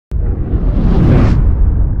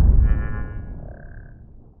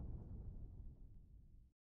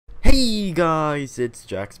guys, it's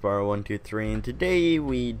JackSparrow123 and today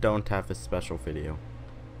we don't have a special video.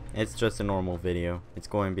 It's just a normal video. It's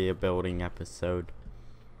going to be a building episode.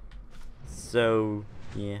 So,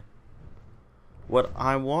 yeah. What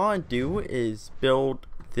I want to do is build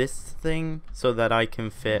this thing so that I can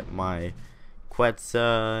fit my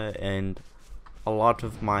Quetzal and a lot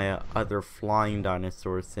of my other flying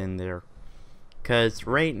dinosaurs in there. Because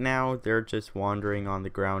right now they're just wandering on the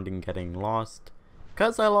ground and getting lost.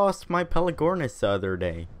 Because I lost my Pelagornis the other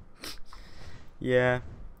day. Yeah.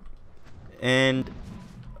 And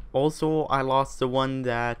also I lost the one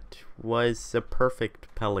that was a perfect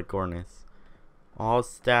Pelagornis. All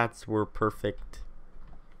stats were perfect.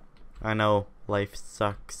 I know, life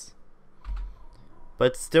sucks.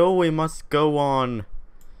 But still we must go on.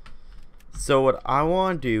 So what I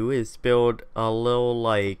want to do is build a little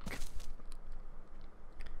like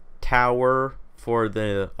tower for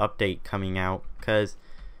the update coming out, because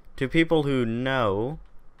to people who know,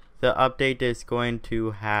 the update is going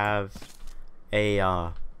to have a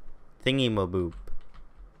thingy-maboop.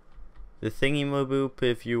 The thingy-maboop,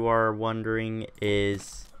 if you are wondering,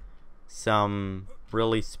 is some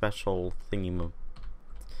really special thingy-maboop.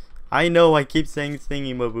 I know I keep saying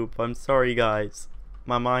thingy-maboop, I'm sorry guys.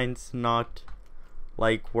 My mind's not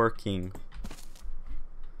like working.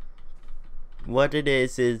 What it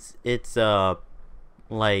is it's a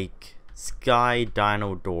like sky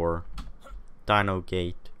dino door, dino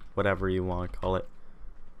gate, whatever you want to call it.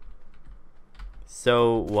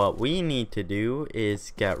 So what we need to do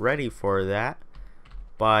is get ready for that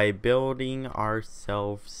by building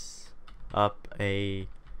ourselves up a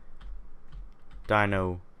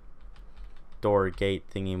dino door gate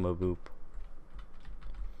thingy-maboop.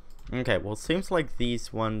 Okay, well, seems like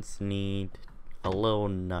these ones need a little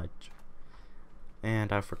nudge.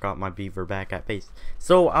 And I forgot my beaver back at base.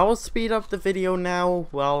 So I'll speed up the video now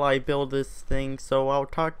while I build this thing. So I'll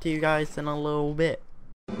talk to you guys in a little bit.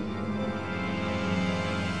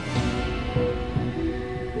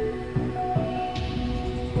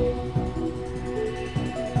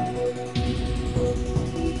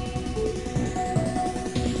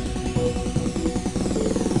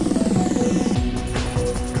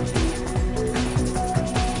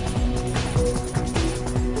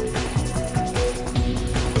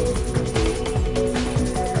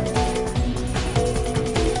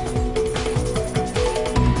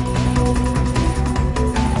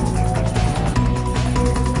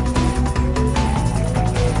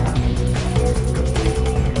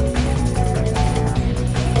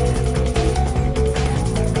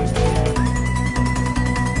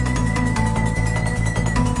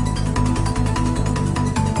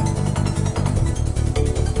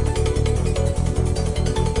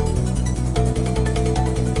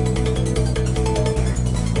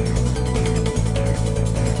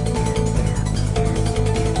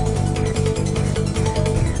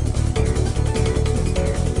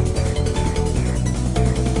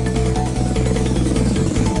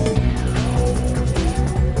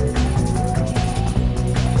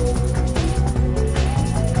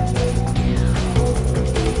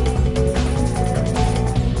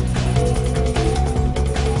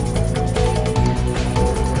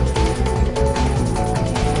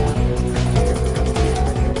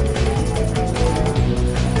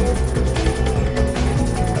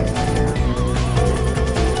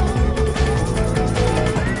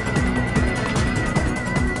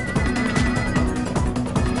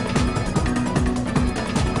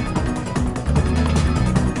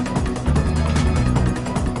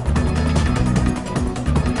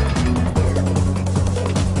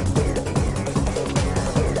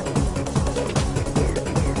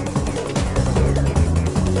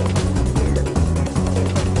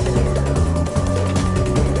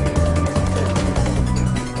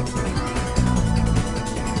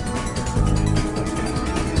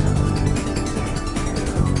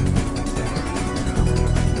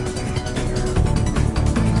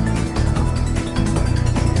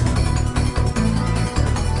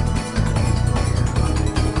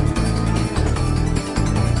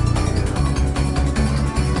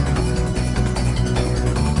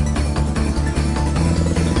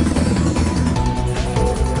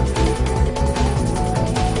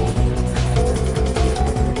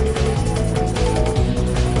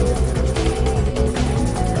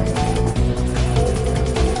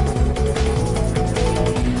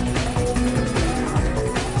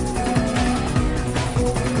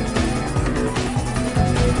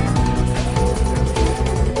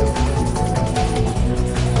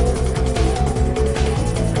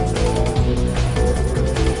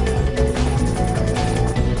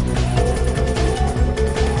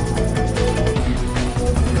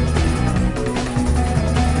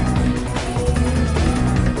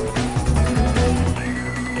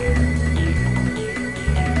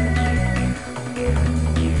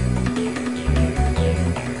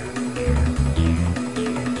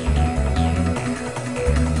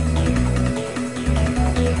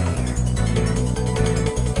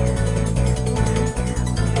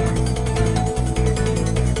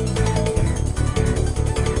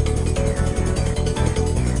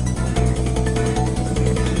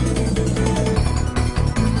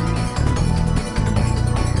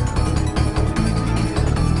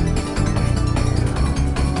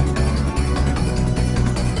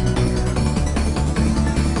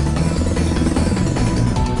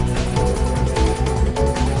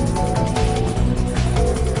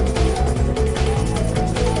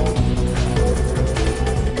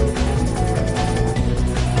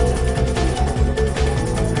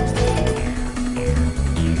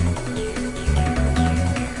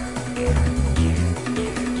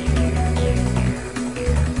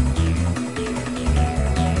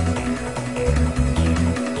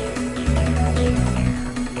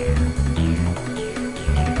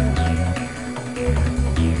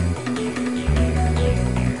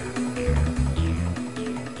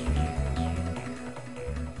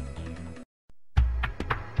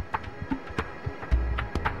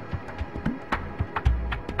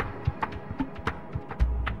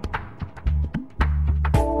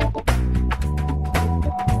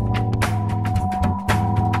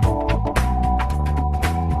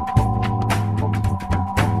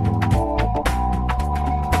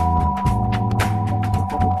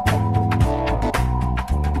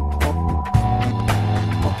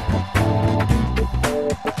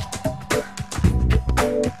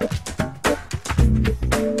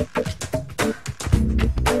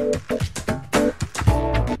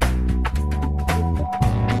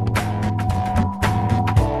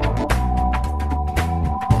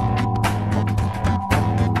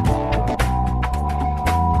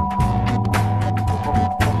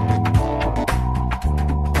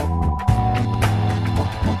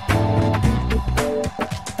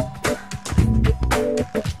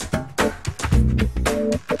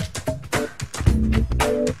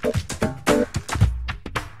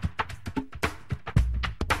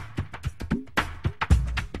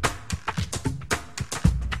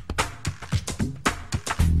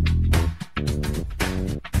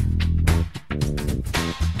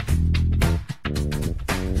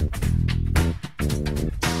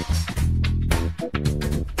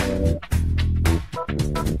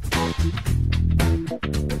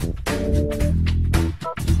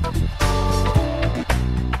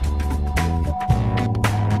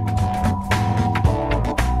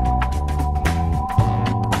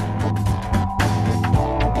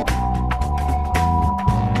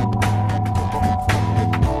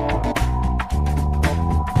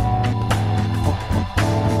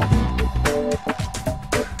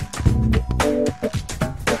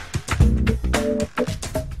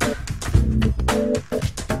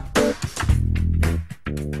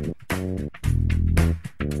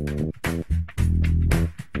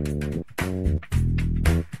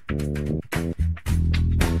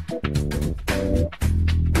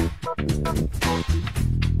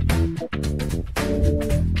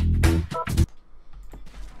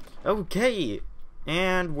 Okay,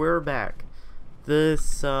 and we're back.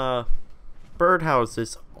 This birdhouse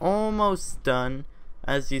is almost done.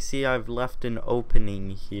 As you see, I've left an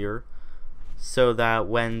opening here so that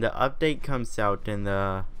when the update comes out and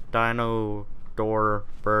the dino door,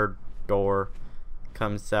 bird door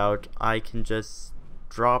comes out, I can just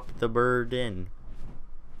drop the bird in.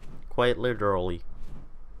 Quite literally.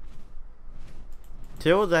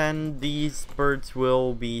 Till then, these birds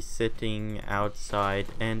will be sitting outside,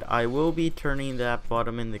 and I will be turning that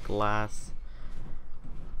bottom in the glass.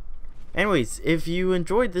 Anyways, if you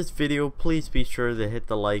enjoyed this video, please be sure to hit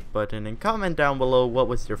the like button and comment down below what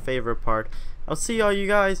was your favorite part. I'll see all you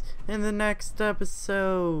guys in the next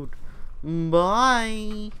episode.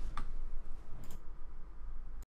 Bye!